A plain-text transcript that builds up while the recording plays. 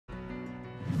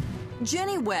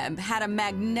Jenny Webb had a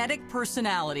magnetic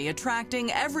personality,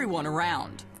 attracting everyone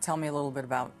around. Tell me a little bit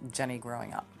about Jenny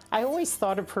growing up. I always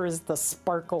thought of her as the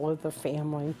sparkle of the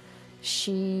family.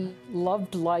 She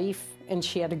loved life and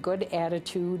she had a good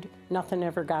attitude. Nothing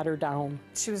ever got her down.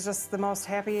 She was just the most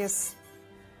happiest,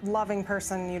 loving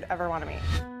person you'd ever want to meet.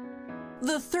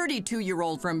 The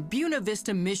 32-year-old from Buena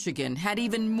Vista, Michigan had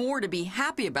even more to be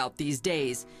happy about these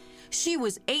days. She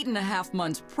was 8.5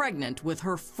 months pregnant with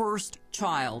her first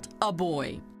child, a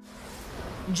boy.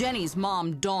 Jenny's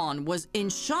mom, Dawn, was in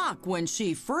shock when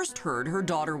she first heard her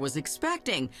daughter was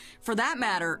expecting. For that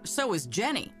matter, so was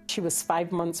Jenny. She was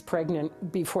 5 months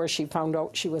pregnant before she found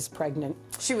out she was pregnant.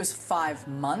 She was 5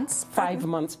 months pregnant? 5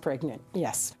 months pregnant,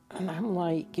 yes. And I'm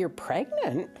like, you're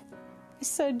pregnant? I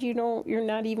said, you know, you're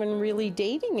not even really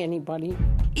dating anybody.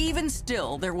 Even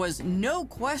still, there was no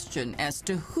question as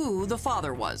to who the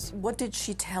father was. What did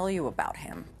she tell you about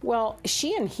him? Well,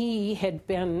 she and he had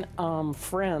been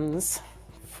friends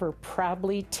for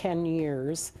probably 10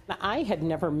 years. I had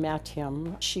never met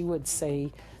him. She would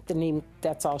say the name,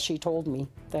 that's all she told me,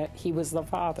 that he was the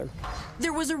father.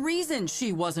 There was a reason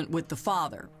she wasn't with the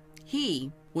father.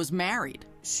 He was married.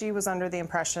 She was under the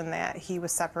impression that he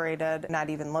was separated, not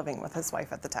even living with his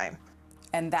wife at the time.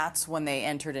 And that's when they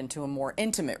entered into a more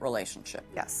intimate relationship.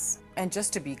 Yes. And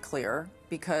just to be clear,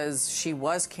 because she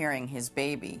was carrying his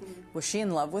baby, was she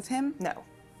in love with him? No,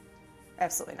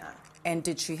 absolutely not. And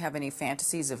did she have any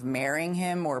fantasies of marrying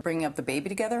him or bringing up the baby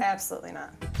together? Absolutely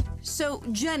not. So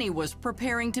Jenny was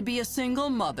preparing to be a single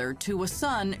mother to a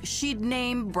son she'd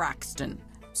name Braxton.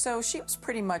 So she was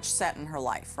pretty much set in her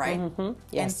life, right? Mm-hmm.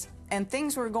 Yes. And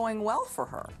things were going well for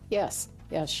her. Yes.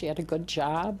 Yes, she had a good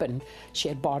job and she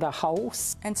had bought a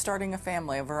house. And starting a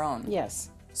family of her own. Yes.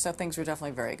 So things were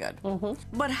definitely very good.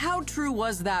 Mm-hmm. But how true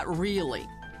was that really?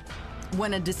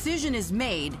 When a decision is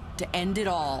made to end it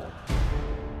all.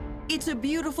 It's a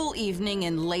beautiful evening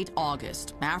in late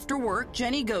August. After work,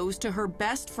 Jenny goes to her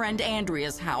best friend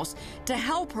Andrea's house to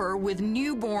help her with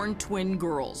newborn twin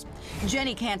girls.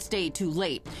 Jenny can't stay too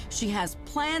late. She has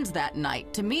plans that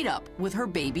night to meet up with her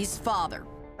baby's father.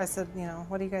 I said, you know,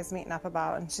 what are you guys meeting up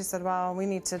about? And she said, well, we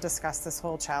need to discuss this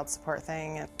whole child support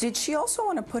thing. And did she also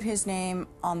want to put his name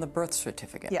on the birth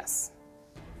certificate? yes.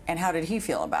 And how did he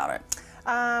feel about it?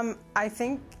 I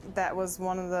think that was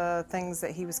one of the things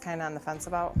that he was kind of on the fence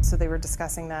about, so they were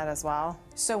discussing that as well.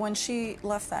 So when she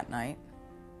left that night,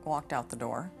 walked out the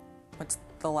door, what's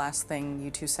the last thing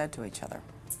you two said to each other?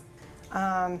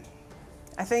 I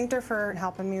thanked her for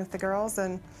helping me with the girls,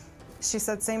 and she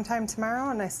said, same time tomorrow,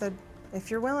 and I said,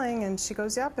 if you're willing, and she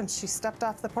goes, yep, and she stepped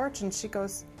off the porch, and she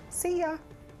goes, see ya,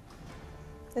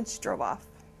 and she drove off.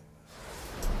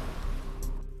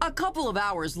 A couple of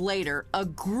hours later, a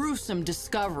gruesome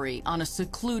discovery on a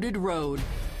secluded road.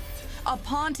 A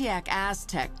Pontiac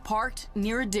Aztek parked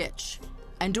near a ditch,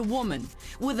 and a woman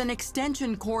with an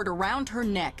extension cord around her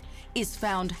neck is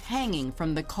found hanging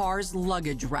from the car's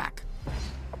luggage rack.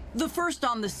 The first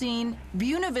on the scene,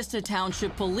 Buena Vista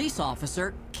Township Police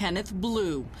Officer Kenneth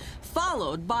Blue,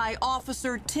 followed by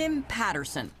Officer Tim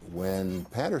Patterson. When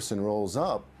Patterson rolls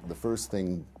up, the first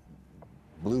thing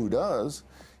Blue does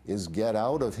is get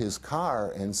out of his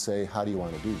car and say, how do you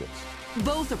want to do this?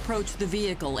 Both approach the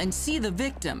vehicle and see the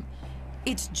victim.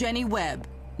 It's Jenny Webb.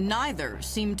 Neither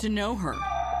seem to know her.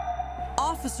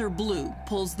 Officer Blue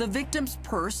pulls the victim's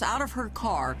purse out of her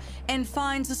car and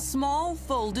finds a small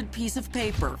folded piece of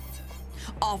paper.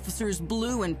 Officers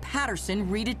Blue and Patterson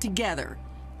read it together.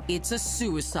 It's a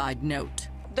suicide note.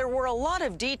 There were a lot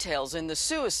of details in the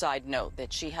suicide note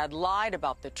that she had lied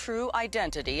about the true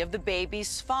identity of the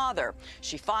baby's father.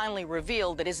 She finally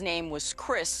revealed that his name was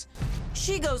Chris.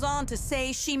 She goes on to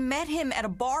say she met him at a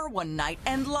bar one night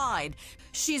and lied.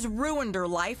 She's ruined her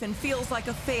life and feels like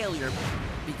a failure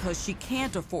because she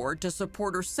can't afford to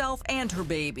support herself and her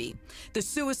baby. The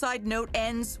suicide note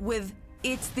ends with,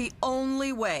 "It's the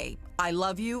only way. I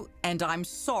love you and I'm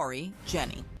sorry,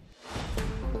 Jenny."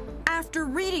 After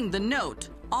reading the note,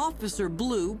 Officer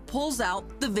Blue pulls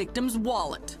out the victim's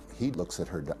wallet. He looks at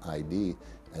her ID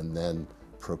and then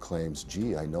proclaims,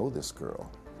 gee, I know this girl.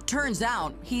 Turns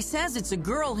out, he says it's a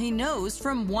girl he knows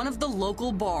from one of the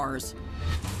local bars.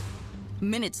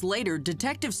 Minutes later,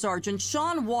 Detective Sergeant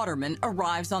Sean Waterman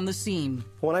arrives on the scene.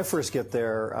 When I first get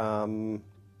there,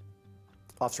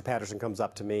 Officer Patterson comes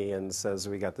up to me and says,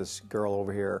 we got this girl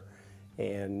over here,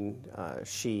 and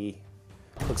she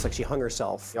looks like she hung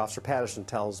herself. Officer Patterson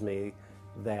tells me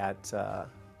that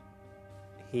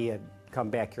he had come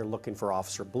back here looking for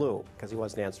Officer Blue because he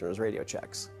wasn't answering his radio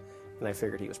checks. And I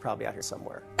figured he was probably out here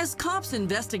somewhere. As cops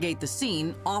investigate the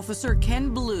scene, Officer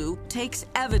Ken Blue takes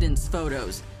evidence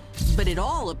photos. But it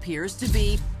all appears to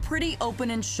be pretty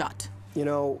open and shut. You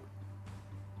know,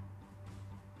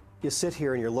 you sit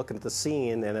here and you're looking at the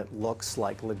scene and it looks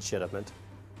like a legitimate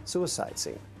suicide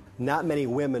scene. Not many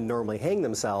women normally hang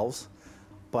themselves,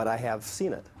 but I have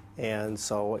seen it. And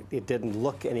so it didn't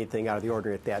look anything out of the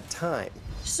ordinary at that time.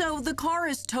 So the car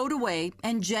is towed away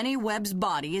and Jenny Webb's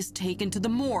body is taken to the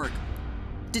morgue.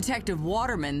 Detective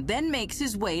Waterman then makes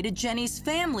his way to Jenny's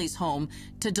family's home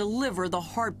to deliver the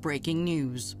heartbreaking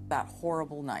news. That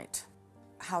horrible night.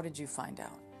 How did you find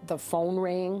out? The phone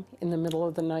rang in the middle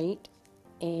of the night,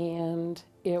 and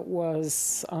it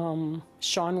was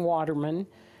Sean Waterman.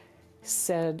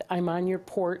 Said, "I'm on your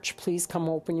porch, please come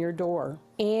open your door."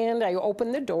 And I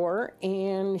opened the door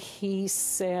and he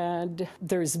said,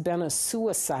 "There's been a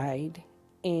suicide."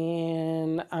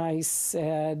 And I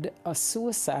said, "A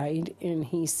suicide?" And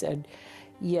he said,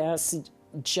 "Yes,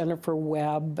 Jennifer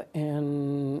Webb."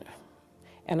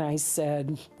 And I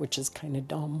said, which is kind of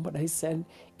dumb, but I said,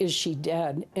 "Is she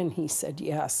dead?" And he said,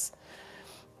 "Yes."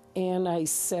 And I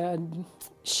said,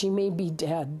 "She may be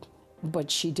dead, but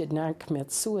she did not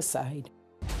commit suicide."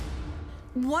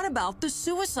 What about the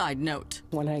suicide note?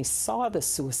 When I saw the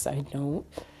suicide note,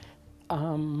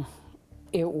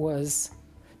 it was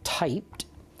typed,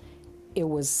 it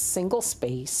was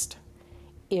single-spaced,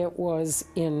 it was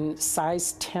in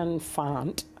size 10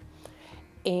 font,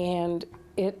 and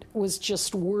it was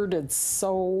just worded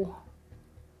so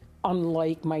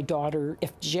unlike my daughter.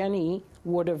 If Jenny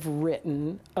would have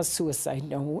written a suicide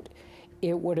note,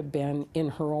 it would have been in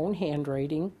her own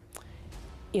handwriting,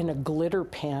 in a glitter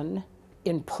pen,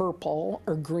 in purple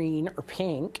or green or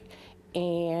pink,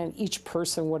 and each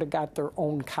person would have got their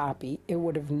own copy. It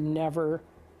would have never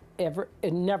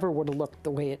would have looked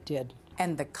the way it did.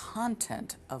 And the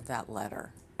content of that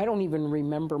letter? I don't even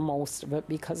remember most of it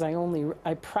because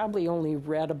I probably only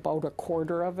read about a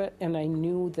quarter of it, and I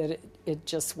knew that it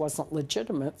just wasn't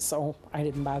legitimate, so I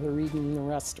didn't bother reading the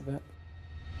rest of it.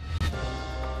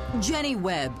 Jenny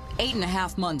Webb,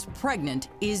 8.5 months pregnant,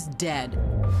 is dead.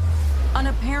 An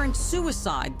apparent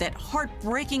suicide that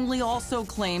heartbreakingly also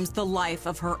claims the life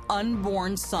of her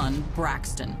unborn son,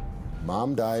 Braxton.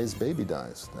 Mom dies, baby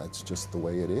dies. That's just the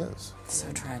way it is.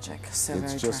 So tragic, so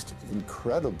It's just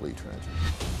incredibly tragic.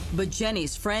 But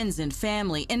Jenny's friends and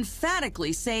family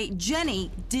emphatically say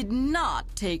Jenny did not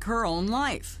take her own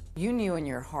life. You knew in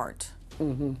your heart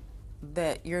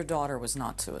that your daughter was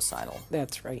not suicidal.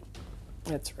 That's right.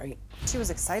 That's right. She was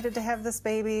excited to have this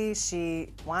baby.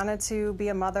 She wanted to be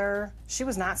a mother. She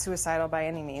was not suicidal by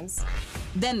any means.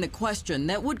 Then the question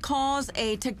that would cause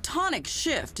a tectonic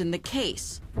shift in the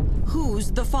case.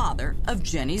 Who's the father of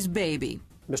Jenny's baby?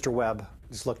 Mr. Webb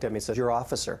just looked at me and said, "Your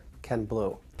officer, Ken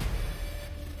Blue."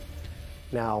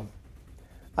 Now,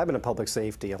 I've been in public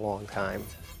safety a long time.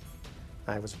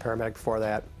 I was a paramedic before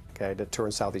that. Okay, I did a tour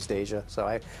in Southeast Asia,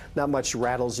 so not much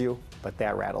rattles you, but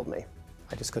that rattled me.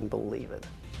 I just couldn't believe it.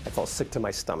 I felt sick to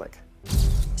my stomach.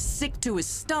 Sick to his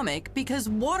stomach because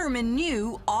Waterman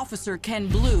knew Officer Ken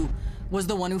Blue was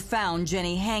the one who found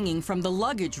Jenny hanging from the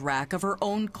luggage rack of her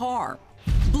own car.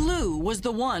 Blue was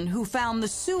the one who found the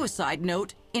suicide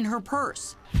note in her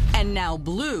purse. And now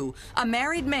Blue, a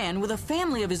married man with a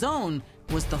family of his own,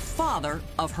 was the father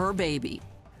of her baby.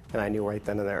 And I knew right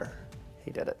then and there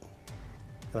he did it.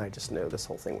 And I just knew this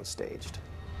whole thing was staged.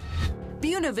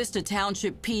 Buena Vista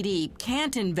Township PD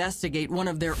can't investigate one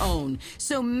of their own,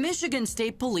 so Michigan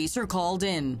State Police are called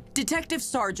in. Detective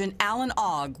Sergeant Alan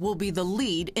Ogg will be the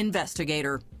lead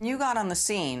investigator. You got on the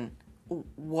scene.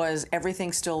 Was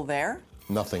everything still there?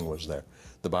 Nothing was there.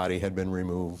 The body had been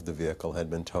removed, the vehicle had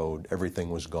been towed, everything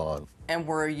was gone. And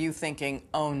were you thinking,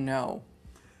 oh no?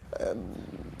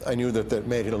 I knew that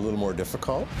made it a little more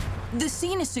difficult. The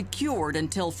scene is secured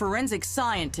until forensic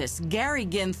scientists Gary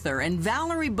Ginther and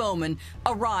Valerie Bowman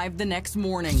arrive the next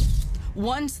morning.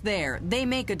 Once there, they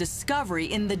make a discovery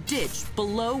in the ditch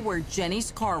below where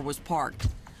Jenny's car was parked.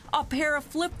 A pair of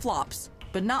flip-flops,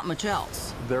 but not much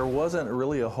else. There wasn't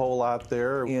really a whole lot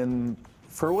there. And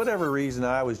for whatever reason,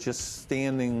 I was just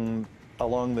standing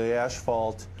along the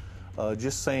asphalt,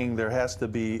 just saying there has to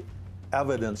be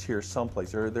evidence here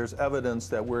someplace. There's evidence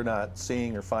that we're not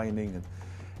seeing or finding.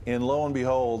 And lo and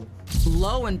behold.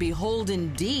 Lo and behold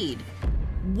indeed.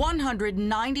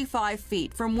 195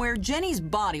 feet from where Jenny's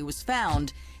body was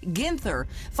found, Ginther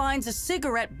finds a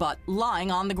cigarette butt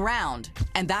lying on the ground.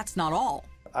 And that's not all.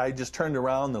 I just turned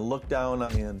around and looked down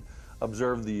and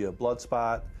observed the blood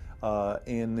spot.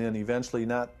 And then eventually,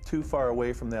 not too far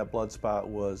away from that blood spot,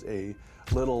 was a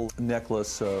little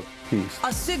necklace piece.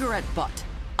 A cigarette butt,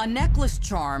 a necklace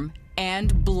charm,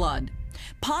 and blood.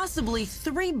 Possibly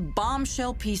 3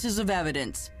 bombshell pieces of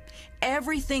evidence.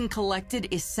 Everything collected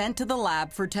is sent to the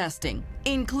lab for testing,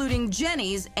 including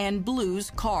Jenny's and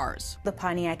Blue's cars. The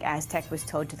Pontiac Aztek was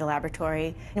towed to the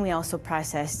laboratory, and we also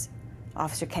processed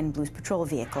Officer Ken Blue's patrol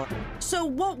vehicle. So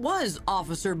what was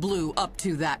Officer Blue up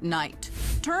to that night?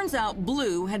 Turns out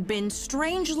Blue had been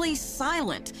strangely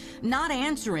silent, not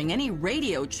answering any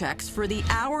radio checks for the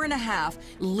hour and a half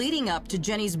leading up to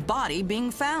Jenny's body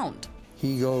being found.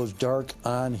 He goes dark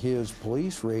on his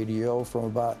police radio from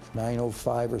about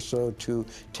 9:05 or so to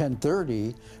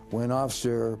 10:30 when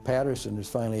Officer Patterson has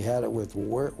finally had it with,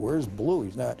 where's Blue?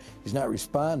 He's not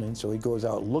responding, so he goes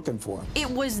out looking for him.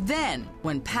 It was then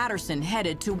when Patterson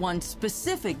headed to one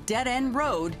specific dead-end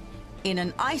road in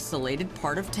an isolated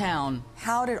part of town.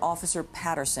 How did Officer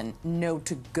Patterson know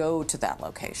to go to that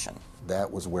location?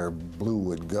 That was where Blue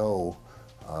would go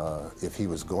if he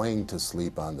was going to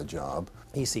sleep on the job.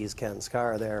 He sees Ken's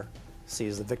car there,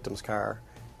 sees the victim's car,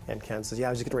 and Ken says, yeah, I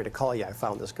was just getting ready to call you. I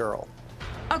found this girl.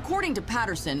 According to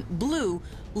Patterson, Blue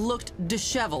looked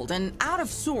disheveled and out of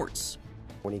sorts.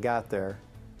 When he got there,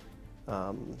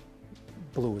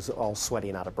 Blue was all sweaty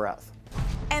and out of breath.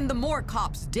 And the more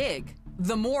cops dig,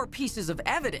 the more pieces of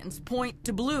evidence point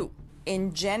to Blue.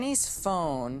 In Jenny's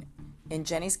phone, in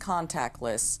Jenny's contact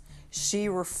list, she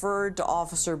referred to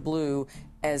Officer Blue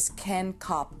as Ken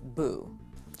Cop Boo.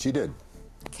 She did.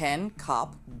 Ken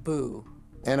Cop Boo.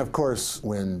 And of course,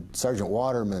 when Sergeant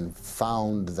Waterman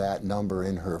found that number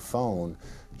in her phone,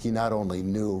 he not only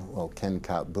knew, oh, Ken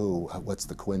Cop Boo, what's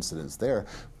the coincidence there,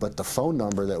 but the phone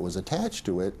number that was attached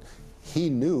to it, he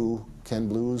knew Ken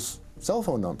Blue's cell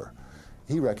phone number.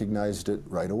 He recognized it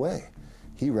right away.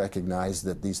 He recognized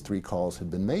that these 3 calls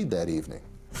had been made that evening.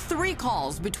 3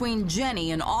 calls between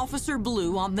Jenny and Officer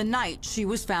Blue on the night she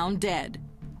was found dead.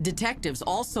 Detectives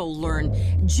also learn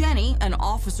Jenny and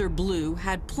Officer Blue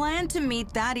had planned to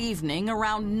meet that evening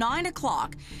around 9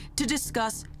 o'clock to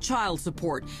discuss child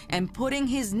support and putting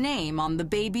his name on the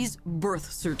baby's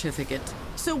birth certificate.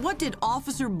 So what did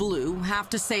Officer Blue have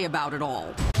to say about it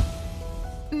all?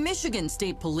 Michigan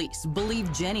State Police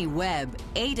believe Jenny Webb,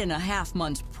 8.5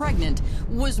 months pregnant,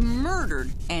 was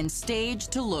murdered and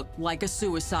staged to look like a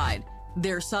suicide.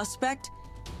 Their suspect?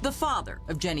 The father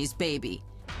of Jenny's baby.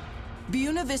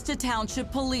 Buena Vista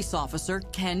Township police officer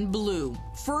Ken Blue,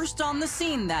 first on the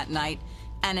scene that night,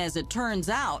 and as it turns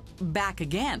out, back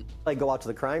again. I go out to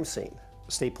the crime scene.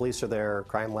 State police are there,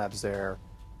 crime lab's there,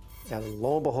 and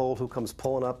lo and behold, who comes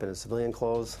pulling up in his civilian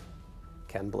clothes?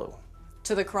 Ken Blue.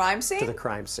 To the crime scene? To the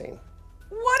crime scene.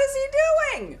 What is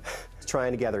he doing? He's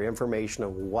trying to gather information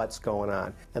of what's going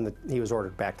on, and he was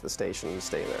ordered back to the station to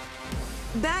stay there.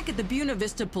 Back at the Buena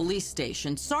Vista police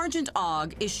station, Sergeant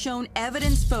Ogg is shown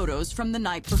evidence photos from the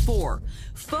night before.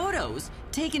 Photos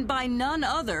taken by none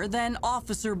other than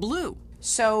Officer Blue.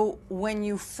 So when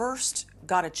you first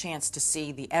got a chance to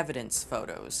see the evidence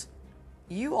photos,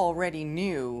 you already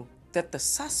knew that the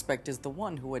suspect is the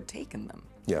one who had taken them.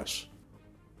 Yes.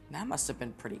 That must have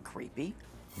been pretty creepy.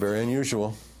 Very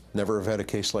unusual. Never have had a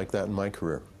case like that in my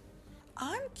career.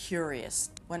 I'm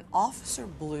curious, when Officer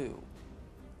Blue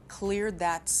cleared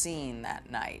that scene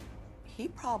that night, he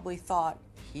probably thought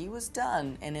he was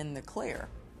done and in the clear.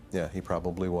 Yeah, he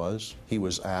probably was. He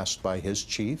was asked by his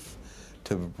chief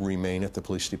to remain at the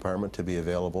police department to be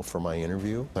available for my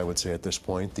interview. I would say at this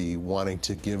point, the wanting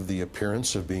to give the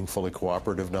appearance of being fully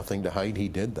cooperative, nothing to hide, he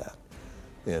did that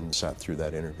and sat through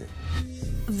that interview.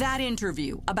 That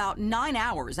interview, about 9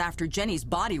 hours after Jenny's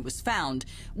body was found,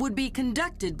 would be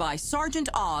conducted by Sergeant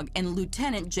Ogg and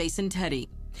Lieutenant Jason Teddy.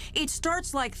 It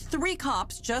starts like 3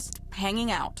 cops just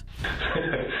hanging out.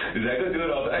 Is that gonna do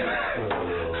it all day?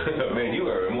 Man, you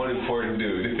are one important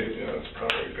dude. Yeah, that's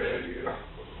probably a good idea.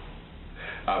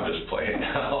 I'm just playing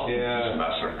now. Yeah. Just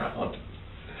messing around.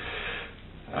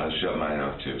 I'll shut mine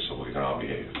up too, so we can all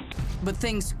behave. But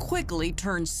things quickly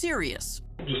turn serious.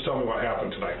 Just tell me what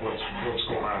happened tonight. What's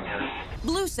going on here?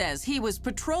 Blue says he was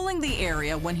patrolling the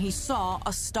area when he saw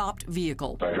a stopped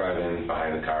vehicle. I drive in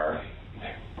behind the car,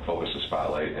 focus the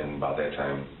spotlight, and about that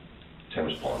time, Tim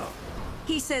was pulling up.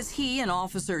 He says he and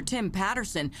Officer Tim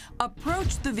Patterson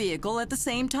approached the vehicle at the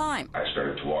same time. I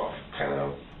started to walk kind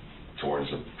of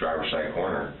towards the driver's side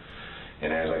corner,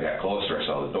 and as I got closer, I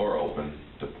saw the door open.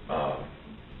 The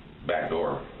back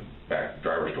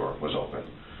driver's door was open.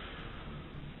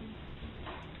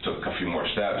 Took a few more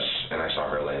steps, and I saw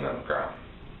her laying on the ground.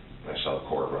 I saw the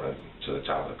cord running to the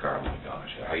top of the car. Oh my gosh.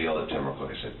 I yelled at Tim real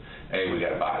quick. I said, hey, we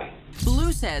got a body.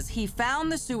 Blue says he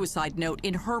found the suicide note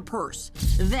in her purse,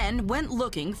 then went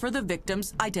looking for the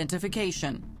victim's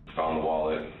identification. Found the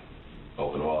wallet,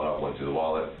 opened the wallet up, went through the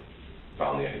wallet,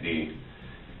 found the ID,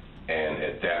 and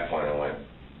at that point I went,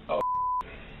 oh,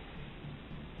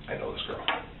 I know this girl.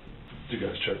 Did you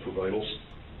guys check for vitals?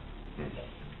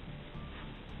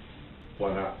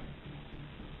 Why not?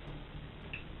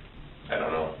 I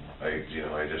don't know.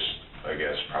 I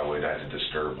guess probably not to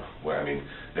disturb. Well, I mean,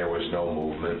 there was no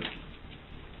movement,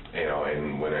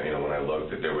 and when I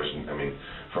looked, there was,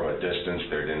 from a distance,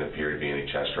 there didn't appear to be any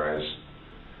chest rise.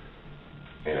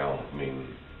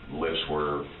 Lips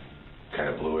were kind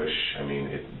of bluish.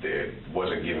 It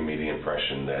wasn't giving me the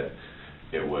impression that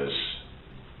it was,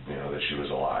 that she was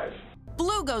alive.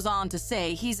 Blue goes on to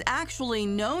say he's actually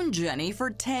known Jenny for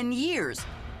 10 years.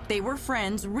 They were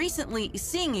friends, recently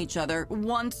seeing each other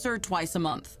once or twice a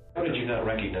month. How did you not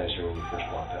recognize her when you first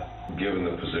walked out? Given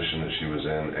the position that she was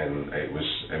in, and it was,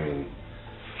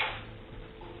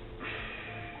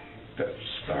 that's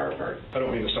the hard part. I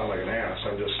don't mean to sound like an ass.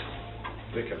 I'm just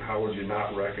thinking, how would you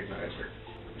not recognize her?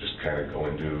 Just kind of go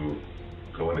into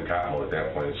cop mode at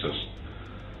that point. It's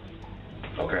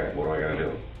just, okay, what do I got to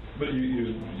do? But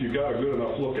you got a good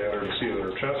enough look at her to see that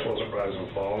her chest wasn't rising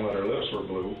and falling, that her lips were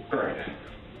blue. Right.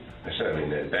 I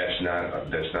said, that's not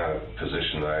a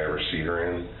position that I ever see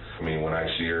her in. When I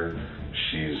see her,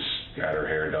 she's got her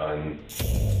hair done.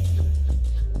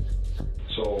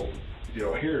 So,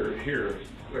 here,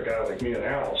 a guy like me and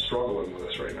Al is struggling with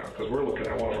this right now, because we're looking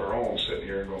at one of our own sitting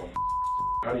here and going,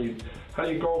 how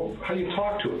do you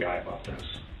talk to a guy about this?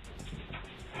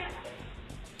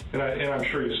 And I'm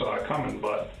sure you saw it coming,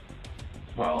 but.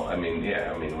 Well,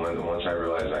 once I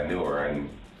realized I knew her, and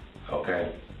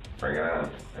okay, bring it on.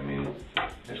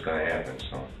 It's gonna happen,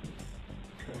 so.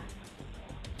 Okay.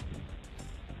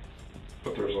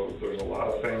 But there's a lot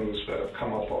of things that have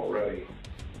come up already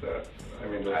that,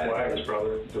 they're flags,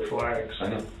 brother. They're flags. I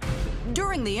know.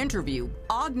 During the interview,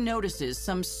 Og notices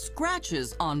some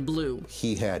scratches on Blue.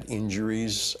 He had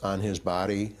injuries on his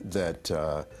body that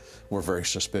were very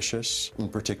suspicious. In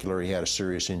particular, he had a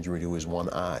serious injury to his one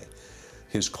eye.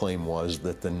 His claim was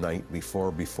that the night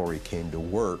before he came to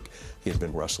work, he had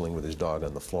been wrestling with his dog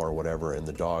on the floor or whatever, and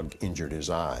the dog injured his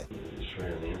eye. It's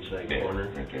right on the inside corner.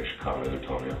 Right there, she caught it,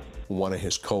 Antonio. One of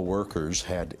his co-workers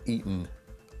had eaten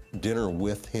dinner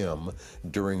with him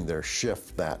during their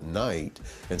shift that night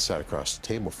and sat across the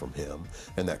table from him,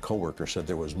 and that coworker said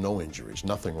there was no injuries,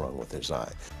 nothing wrong with his eye.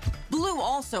 Blue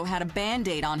also had a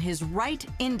Band-Aid on his right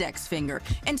index finger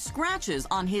and scratches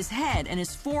on his head and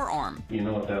his forearm. You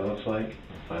know what that looks like?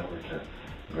 If I were to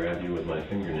grab you with my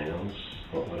fingernails,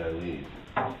 what would I leave?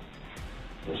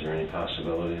 Is there any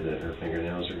possibility that her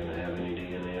fingernails are going to have any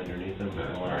DNA underneath them?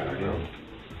 I don't know.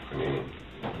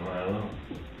 I don't know.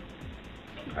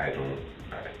 I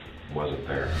wasn't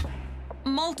there.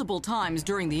 Multiple times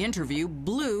during the interview,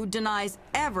 Blue denies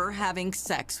ever having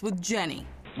sex with Jenny.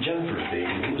 Jennifer's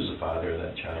baby, who was the father of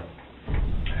that child? I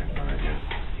have no idea.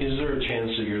 Is there a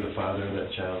chance that you're the father of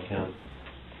that child, Ken?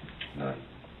 None.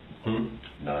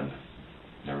 None.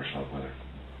 Never slept with her.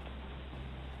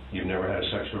 You've never had a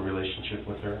sexual relationship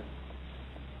with her?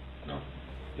 No.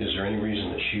 Is there any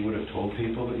reason that she would have told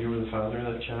people that you were the father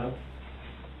of that child?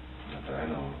 Not that I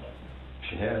know of.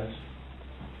 She has.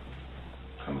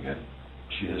 Come again?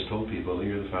 She has told people that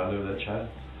you're the father of that child.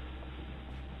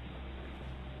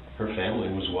 Her family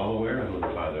was well aware of who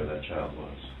the father of that child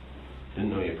was.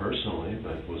 Didn't know you personally,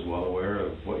 but was well aware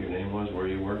of what your name was, where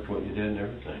you worked, what you did, and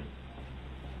everything.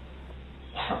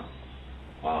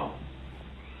 Wow.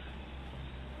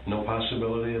 No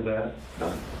possibility of that?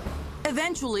 None.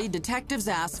 Eventually, detectives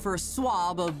ask for a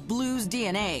swab of Blue's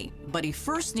DNA, but he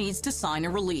first needs to sign a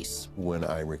release. When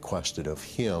I requested of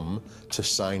him to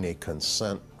sign a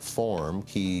consent form,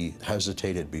 he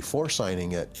hesitated before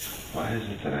signing it. Why is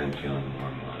it that I'm feeling more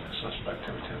and more like a suspect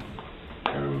every time?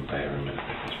 Every minute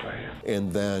that goes by here.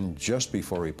 And then, just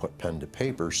before he put pen to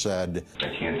paper, said, I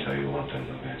can tell you one thing,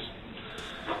 though, guys.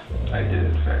 I did,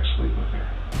 in fact, sleep with her.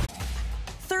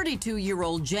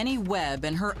 32-year-old Jenny Webb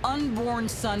and her unborn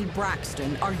son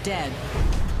Braxton are dead.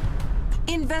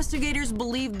 Investigators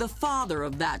believe the father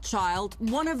of that child,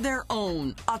 one of their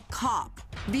own, a cop,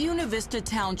 Buena Vista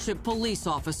Township police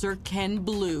officer Ken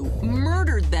Blue,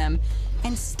 murdered them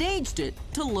and staged it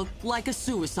to look like a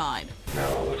suicide. Now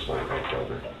it looks like I killed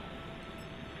her.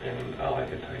 And all I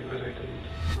can tell you is I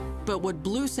didn't. But what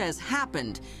Blue says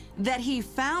happened, that he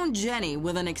found Jenny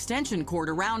with an extension cord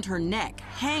around her neck,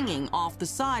 hanging off the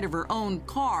side of her own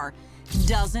car,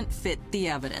 doesn't fit the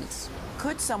evidence.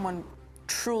 Could someone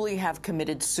truly have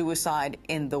committed suicide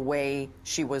in the way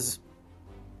she was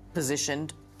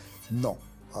positioned? No.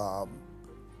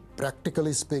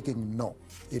 Practically speaking, no.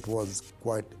 It was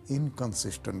quite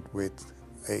inconsistent with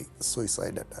a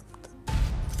suicide attempt.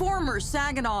 Former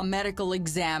Saginaw medical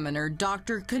examiner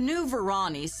Dr. Kanu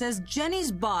Virani says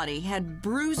Jenny's body had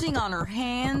bruising on her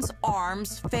hands,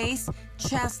 arms, face,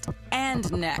 chest,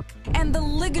 and neck. And the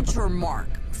ligature mark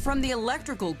from the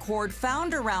electrical cord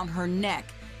found around her neck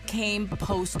came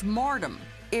post-mortem.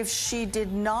 If she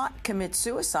did not commit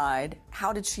suicide,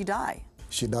 how did she die?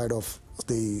 She died of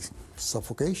the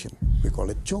suffocation. We call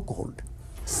it chokehold.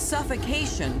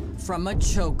 Suffocation from a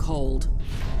chokehold.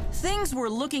 Things were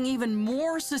looking even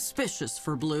more suspicious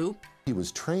for Blue. He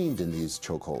was trained in these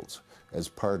chokeholds as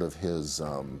part of his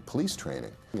police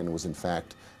training, and was in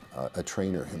fact a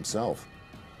trainer himself.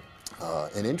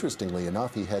 And interestingly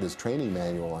enough, he had his training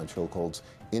manual on chokeholds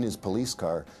in his police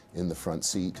car in the front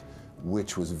seat,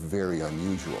 which was very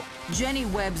unusual. Jenny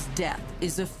Webb's death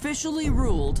is officially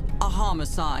ruled a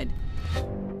homicide.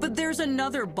 But there's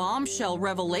another bombshell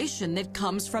revelation that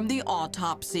comes from the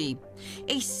autopsy.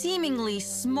 A seemingly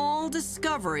small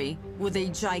discovery with a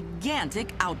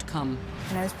gigantic outcome.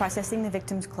 When I was processing the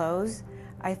victim's clothes,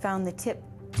 I found the tip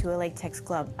to a latex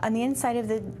glove. On the inside of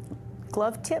the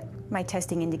glove tip, my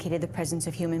testing indicated the presence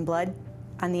of human blood.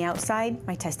 On the outside,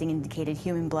 my testing indicated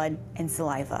human blood and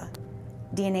saliva.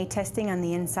 DNA testing on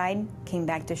the inside came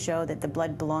back to show that the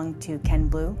blood belonged to Ken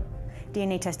Blue.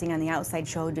 DNA testing on the outside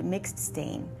showed a mixed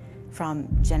stain from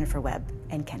Jennifer Webb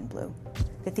and Ken Blue.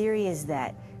 The theory is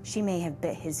that she may have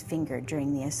bit his finger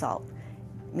during the assault,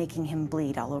 making him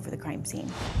bleed all over the crime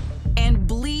scene. And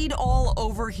bleed all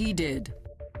over he did.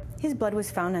 His blood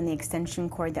was found on the extension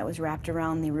cord that was wrapped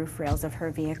around the roof rails of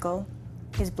her vehicle.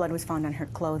 His blood was found on her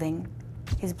clothing.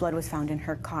 His blood was found in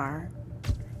her car.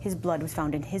 His blood was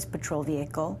found in his patrol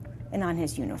vehicle and on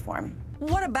his uniform.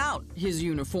 What about his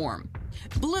uniform?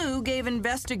 Blue gave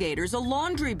investigators a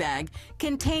laundry bag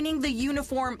containing the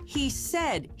uniform he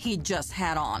said he just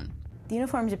had on. The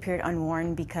uniforms appeared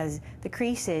unworn because the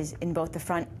creases in both the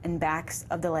front and backs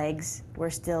of the legs were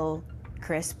still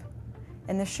crisp,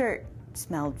 and the shirt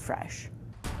smelled fresh.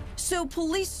 So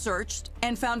police searched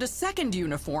and found a second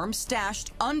uniform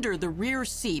stashed under the rear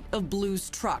seat of Blue's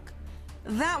truck.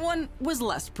 That one was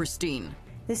less pristine.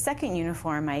 The second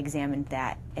uniform, I examined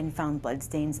that and found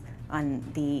bloodstains on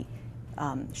the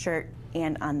shirt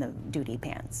and on the duty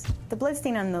pants. The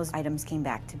bloodstain on those items came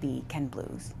back to be Ken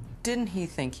Blue's. Didn't he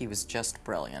think he was just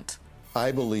brilliant?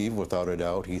 I believe, without a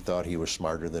doubt, he thought he was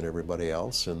smarter than everybody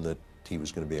else and that he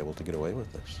was going to be able to get away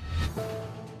with this.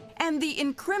 And the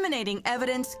incriminating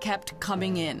evidence kept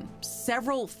coming in.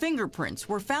 Several fingerprints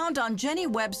were found on Jenny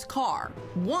Webb's car,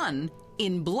 one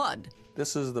in blood.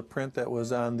 This is the print that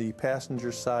was on the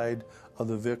passenger side of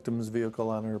the victim's vehicle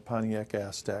on her Pontiac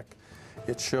Aztek.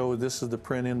 It showed this is the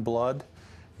print in blood.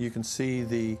 You can see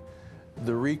the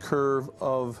recurve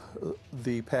of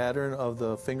the pattern of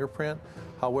the fingerprint.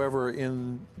 However,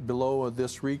 below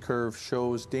this recurve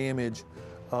shows damage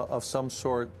of some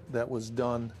sort that was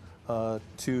done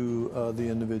to the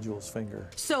individual's finger.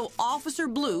 So Officer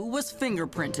Blue was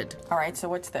fingerprinted. All right, so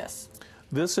what's this?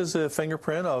 This is a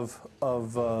fingerprint of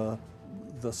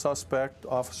the suspect,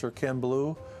 Officer Ken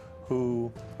Blue,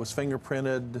 who was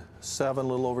fingerprinted a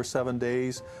little over 7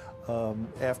 days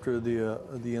after the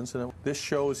incident. This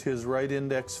shows his right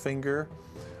index finger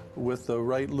with the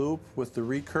right loop with the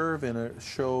recurve, and it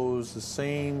shows the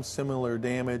same similar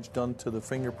damage done to the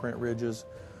fingerprint ridges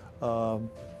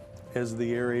as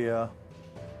the area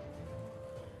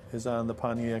is on the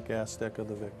Pontiac Aztek of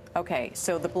the victim. Okay,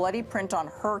 so the bloody print on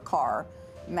her car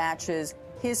matches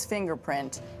his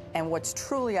fingerprint, and what's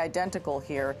truly identical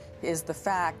here is the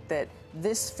fact that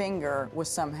this finger was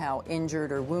somehow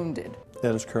injured or wounded.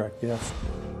 That is correct, yes.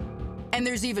 And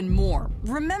there's even more.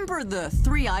 Remember the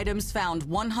 3 items found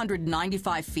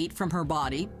 195 feet from her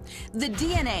body? The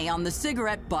DNA on the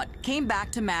cigarette butt came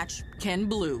back to match Ken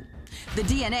Blue. The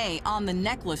DNA on the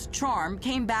necklace charm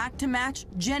came back to match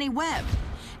Jenny Webb.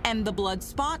 And the blood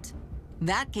spot?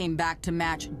 That came back to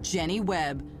match Jenny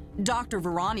Webb. Dr.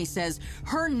 Virani says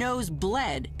her nose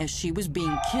bled as she was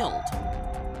being killed.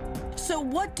 So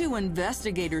what do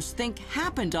investigators think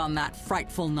happened on that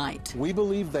frightful night? We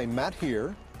believe they met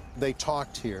here, they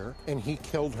talked here, and he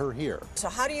killed her here. So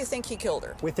how do you think he killed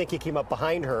her? We think he came up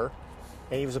behind her,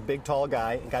 and he was a big, tall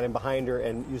guy, and got in behind her,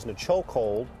 and using a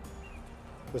chokehold,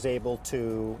 was able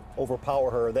to overpower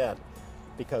her then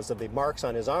because of the marks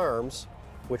on his arms,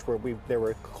 which there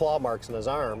were claw marks on his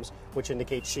arms, which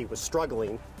indicates she was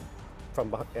struggling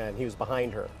and he was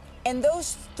behind her. And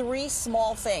those 3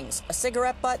 small things, a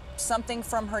cigarette butt, something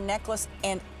from her necklace,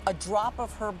 and a drop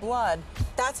of her blood,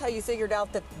 that's how you figured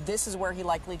out that this is where he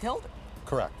likely killed her?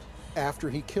 Correct. After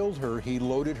he killed her, he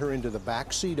loaded her into the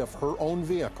back seat of her own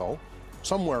vehicle,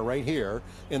 somewhere right here,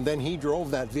 and then he drove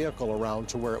that vehicle around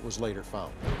to where it was later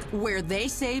found. Where they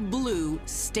say Blue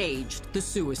staged the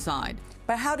suicide.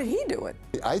 But how did he do it?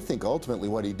 I think ultimately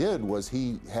what he did was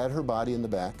he had her body in the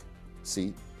back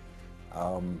seat,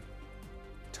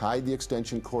 tied the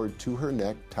extension cord to her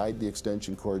neck, tied the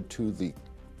extension cord to the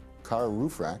car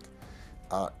roof rack,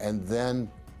 and then,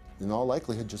 in all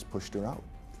likelihood, just pushed her out.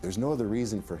 There's no other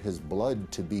reason for his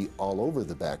blood to be all over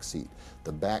the back seat,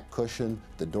 the back cushion,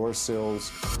 the door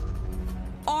sills.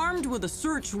 Armed with a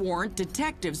search warrant,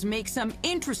 detectives make some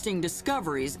interesting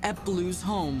discoveries at Blue's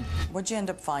home. What'd you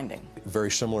end up finding? Very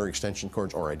similar extension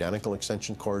cords, or identical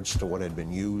extension cords to what had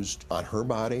been used on her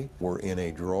body, were in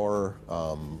a drawer,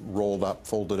 rolled up,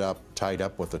 folded up, tied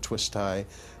up with a twist tie.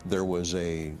 There was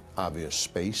a obvious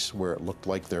space where it looked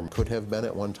like there could have been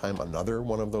at one time another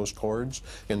one of those cords,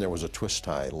 and there was a twist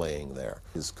tie laying there.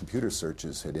 His computer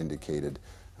searches had indicated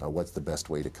what's the best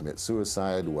way to commit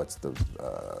suicide, what's the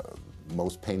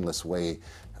most painless way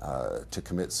to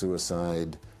commit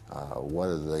suicide, what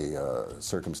are the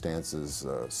circumstances,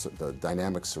 the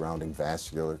dynamics surrounding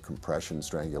vascular compression,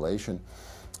 strangulation.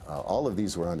 All of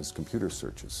these were on his computer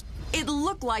searches. It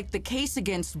looked like the case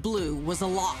against Blue was a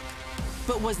lock,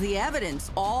 but was the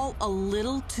evidence all a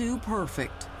little too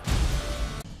perfect?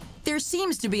 There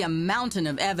seems to be a mountain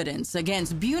of evidence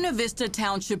against Buena Vista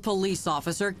Township Police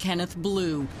Officer Kenneth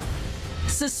Blue,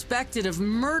 suspected of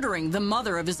murdering the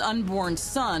mother of his unborn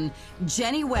son,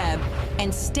 Jenny Webb,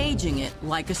 and staging it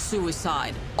like a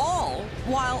suicide, all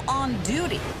while on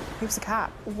duty. He was a cop.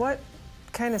 What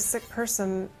kind of sick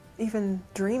person even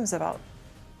dreams about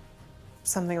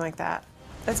something like that?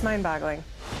 It's mind-boggling.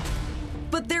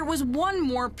 But there was one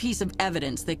more piece of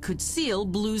evidence that could seal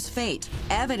Blue's fate.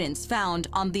 Evidence found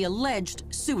on the alleged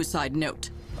suicide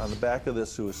note. On the back of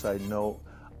this suicide note,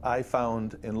 I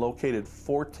found and located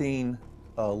 14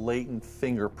 latent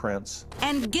fingerprints.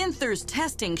 And Ginther's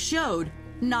testing showed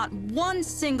not one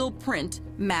single print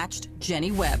matched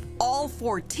Jenny Webb. All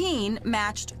 14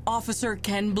 matched Officer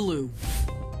Ken Blue.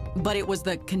 But it was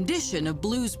the condition of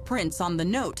Blue's prints on the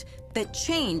note that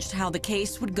changed how the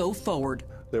case would go forward.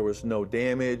 There was no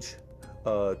damage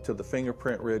to the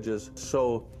fingerprint ridges,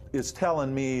 so it's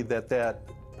telling me that that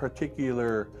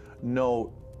particular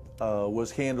note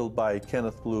was handled by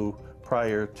Kenneth Blue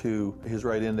prior to his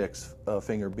right index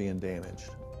finger being damaged.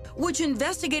 Which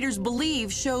investigators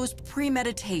believe shows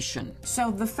premeditation. So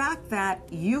the fact that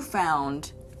you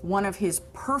found one of his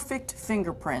perfect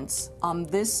fingerprints on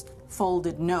this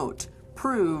folded note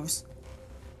proves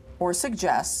or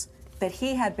suggests that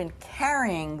he had been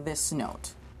carrying this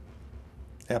note.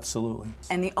 Absolutely.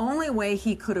 And the only way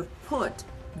he could have put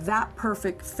that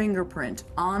perfect fingerprint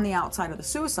on the outside of the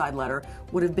suicide letter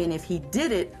would have been if he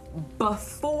did it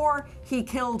before he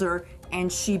killed her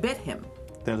and she bit him.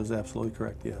 That is absolutely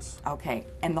correct, yes. Okay,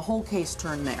 and the whole case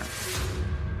turned there.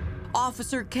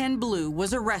 Officer Ken Blue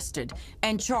was arrested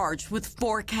and charged with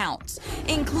 4 counts,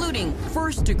 including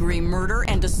first-degree murder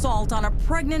and assault on a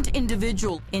pregnant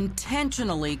individual,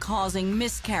 intentionally causing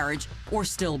miscarriage or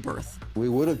stillbirth. We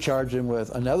would have charged him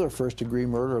with another first-degree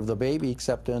murder of the baby,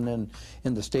 except in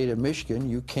the state of Michigan,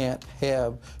 you can't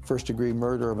have first-degree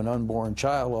murder of an unborn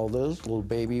child, although this little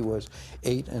baby was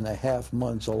 8.5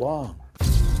 months along.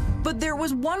 But there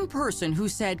was one person who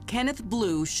said Kenneth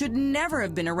Blue should never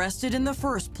have been arrested in the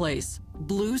first place.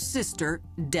 Blue's sister,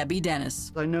 Debbie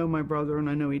Dennis. I know my brother and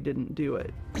I know he didn't do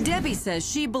it. Debbie says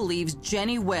she believes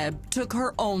Jenny Webb took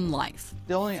her own life.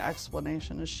 The only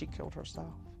explanation is she killed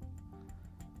herself.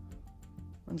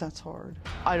 And that's hard.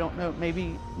 I don't know,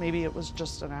 maybe it was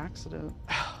just an accident.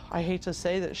 I hate to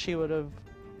say that she would have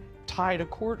tied a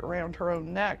cord around her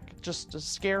own neck just to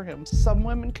scare him. Some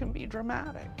women can be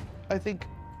dramatic. I think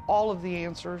all of the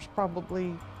answers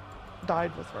probably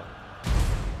died with her.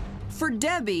 For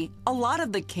Debbie, a lot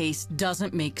of the case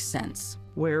doesn't make sense.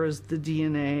 Where is the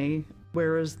DNA?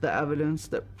 Where is the evidence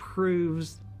that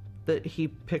proves that he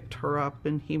picked her up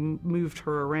and he moved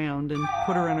her around and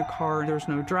put her in a car? There's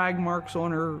no drag marks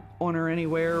on her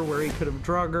anywhere where he could have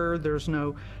drug her. There's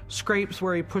no scrapes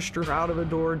where he pushed her out of a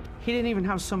door. He didn't even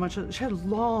have so much. She had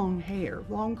long hair,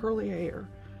 long curly hair.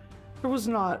 There was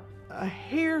not a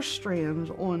hair strand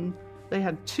on. They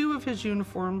had 2 of his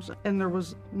uniforms and there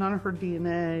was none of her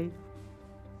DNA,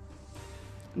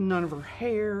 none of her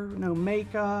hair, no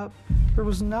makeup. There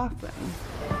was nothing.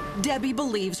 Debbie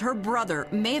believes her brother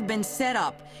may have been set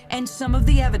up and some of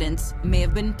the evidence may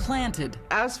have been planted.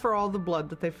 As for all the blood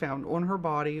that they found on her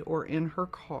body or in her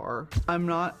car, I'm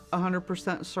not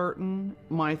 100% certain.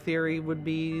 My theory would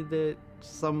be that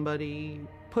somebody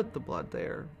put the blood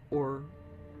there, or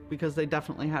because they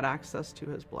definitely had access to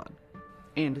his blood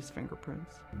and his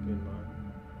fingerprints.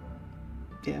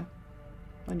 Yeah,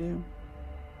 I do.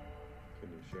 Can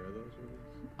you share those with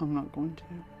us? I'm not going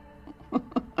to.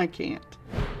 I can't.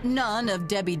 None of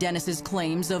Debbie Dennis's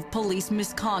claims of police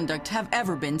misconduct have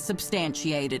ever been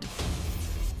substantiated.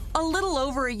 A little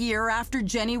over a year after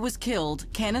Jenny was killed,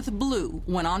 Kenneth Blue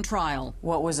went on trial.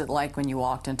 What was it like when you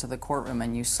walked into the courtroom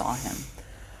and you saw him?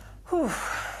 Whew.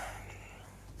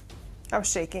 I was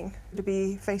shaking to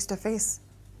be face to face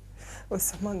with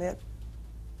someone that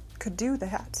could do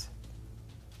that.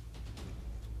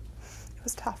 It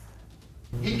was tough.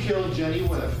 He killed Jenny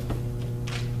Webb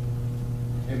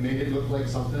and made it look like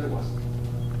something it wasn't.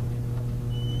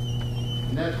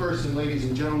 And that person, ladies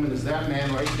and gentlemen, is that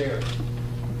man right there,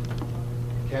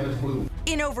 Kenneth Blue.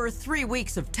 In over 3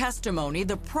 weeks of testimony,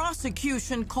 the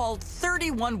prosecution called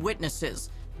 31 witnesses.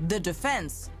 The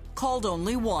defense called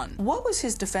only one. What was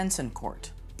his defense in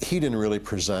court? He didn't really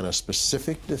present a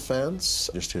specific defense.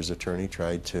 Just his attorney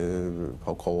tried to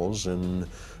poke holes in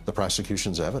the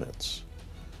prosecution's evidence.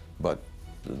 But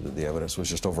the evidence was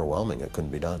just overwhelming. It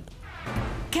couldn't be done.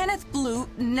 Kenneth Blue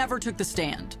never took the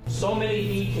stand. So many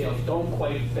details don't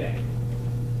quite fit.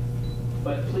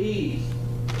 But please,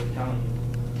 I'm telling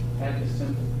you, have the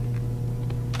sympathy.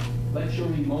 Let your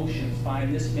emotions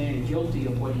find this man guilty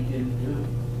of what he didn't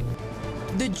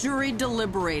do. The jury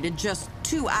deliberated just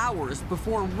 2 hours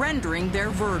before rendering their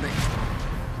verdict.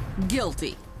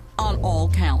 Guilty on all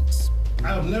counts.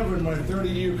 I've never in my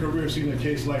 30-year career seen a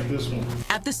case like this one.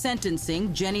 At the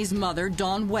sentencing, Jenny's mother,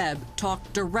 Dawn Webb,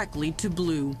 talked directly to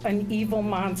Blue. An evil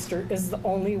monster is the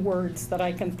only words that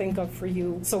I can think of for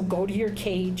you. So go to your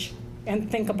cage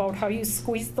and think about how you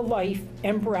squeezed the life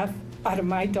and breath out of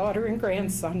my daughter and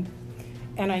grandson.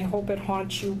 And I hope it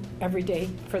haunts you every day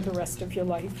for the rest of your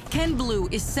life. Ken Blue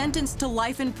is sentenced to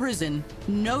life in prison,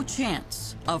 no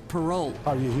chance of parole.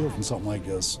 How do you heal from something like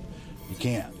this? You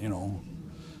can't, you know.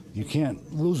 You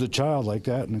can't lose a child like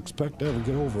that and expect to ever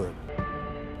get over it.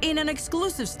 In an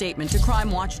exclusive statement to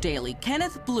Crime Watch Daily,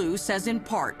 Kenneth Blue says in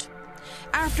part,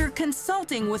 "After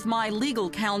consulting with my legal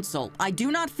counsel, I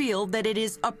do not feel that it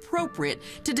is appropriate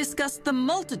to discuss the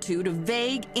multitude of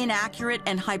vague, inaccurate,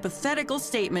 and hypothetical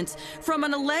statements from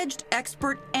an alleged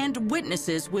expert and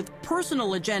witnesses with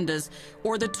personal agendas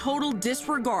or the total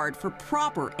disregard for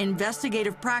proper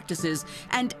investigative practices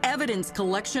and evidence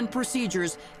collection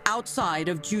procedures outside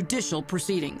of judicial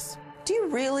proceedings." Do you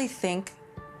really think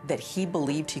that he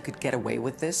believed he could get away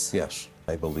with this? Yes.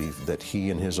 I believe that he,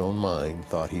 in his own mind,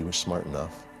 thought he was smart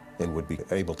enough and would be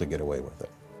able to get away with it.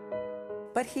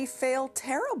 But he failed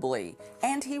terribly,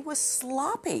 and he was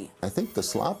sloppy. I think the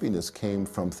sloppiness came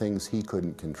from things he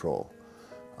couldn't control.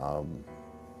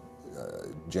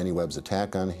 Jenny Webb's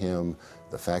attack on him,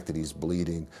 the fact that he's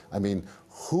bleeding. I mean,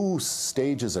 who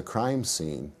stages a crime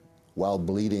scene while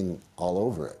bleeding all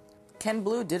over it? Ken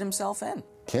Blue did himself in.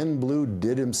 Ken Blue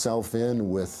did himself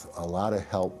in with a lot of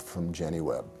help from Jenny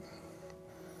Webb.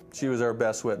 She was our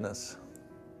best witness.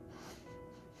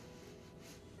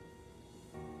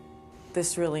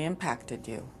 This really impacted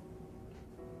you.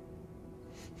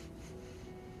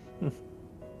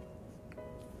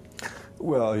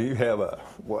 Well, you have a,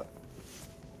 what?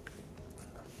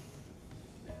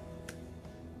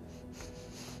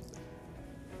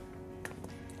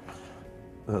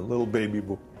 A little baby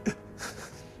boy.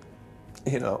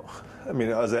 You know, I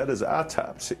mean, I was at his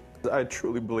autopsy. I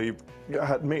truly believe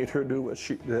God made her do what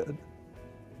she did,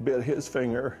 bit his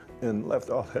finger and left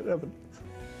all that evidence.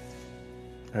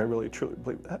 I really, truly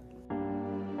believe that.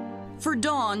 For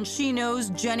Dawn, she knows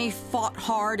Jenny fought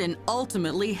hard and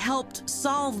ultimately helped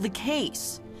solve the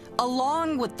case,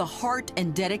 along with the heart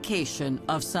and dedication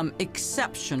of some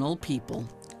exceptional people.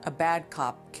 A bad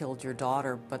cop killed your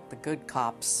daughter, but the good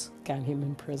cops got him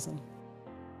in prison.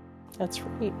 That's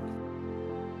right.